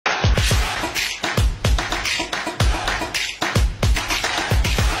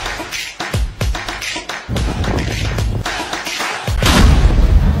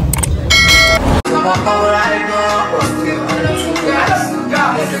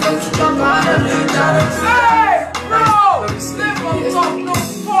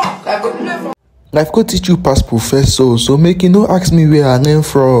Life could teach you past professor, so make you no ask me where I learn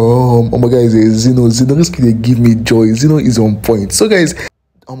from. Oh my guys, Zinoleesky they give me joy. Zino is on point. So guys,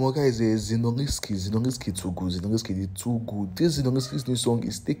 Zinoleesky too good. Zinoleesky too good. This Zinoleesky's new song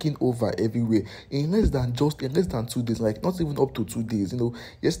is taking over everywhere in less than 2 days, like not even up to 2 days.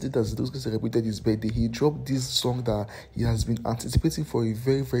 Yesterday that Zinoleesky celebrated his birthday, he dropped this song that he has been anticipating for a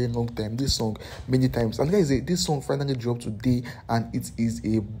very, very long time. This song many times, and guys, this song finally dropped today, and it is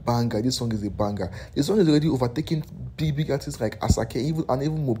a banger. This song is a banger. This song is already overtaking big artists like Asake, even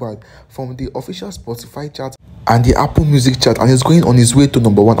Mohbad from the official Spotify chart and the Apple Music chart, and it's going on his way to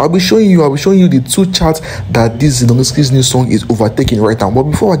number 1. I'll be showing you the 2 charts that this Zinoleesky's new song is overtaking right now. But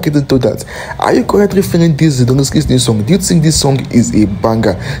before I get into that, are you currently feeling this Zinoleesky's new song? Do you think this song is a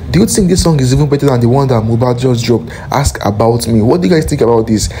banger? Do you think this song is even better than the one that Mohabd just dropped, Ask About Me? What do you guys think about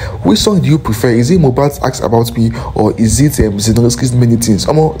this? Which song do you prefer? Is it Mohbad's Ask About Me, or is it Zinoleesky's Many Things?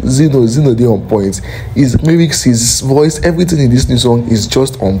 Zino they on point. His lyrics, his voice, everything in this new song is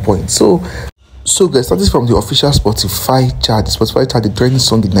just on point. So guys, starting from the official Spotify chart, the trending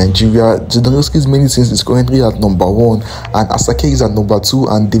song in Nigeria, Zinoleesky's Many Things is currently at number 1, and Asake is at number 2,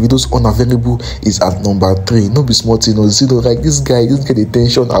 and Davido's Unavailable is at number 3. No be small thing, Zino, like this guy, the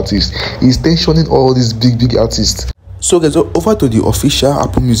tension artist. He's tensioning all these big artists. So guys, over to the official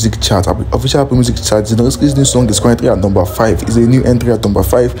Apple Music chart. Zinoleesky's new song is currently at number 5. It's a new entry at number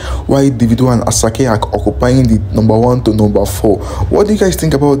 5, while Davido and Asake are occupying the number 1 to number 4. What do you guys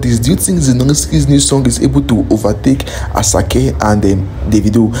think about this? Do you think Zinoleesky's new song is able to overtake Asake and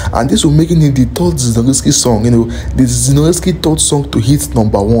Davido? And this will make it the third Zinoleesky song, the Zinoleesky third song to hit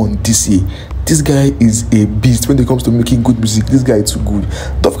number 1 this year. This guy is a beast when it comes to making good music. This guy is too good.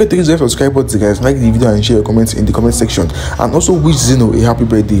 Don't forget to hit the subscribe button, guys. Like the video and share your comments in the comment section. And also wish Zino a happy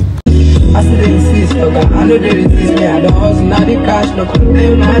birthday. I know they resist me. I don't hustle, now the cash, no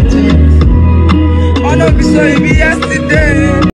contain my dreams. I know be so yesterday.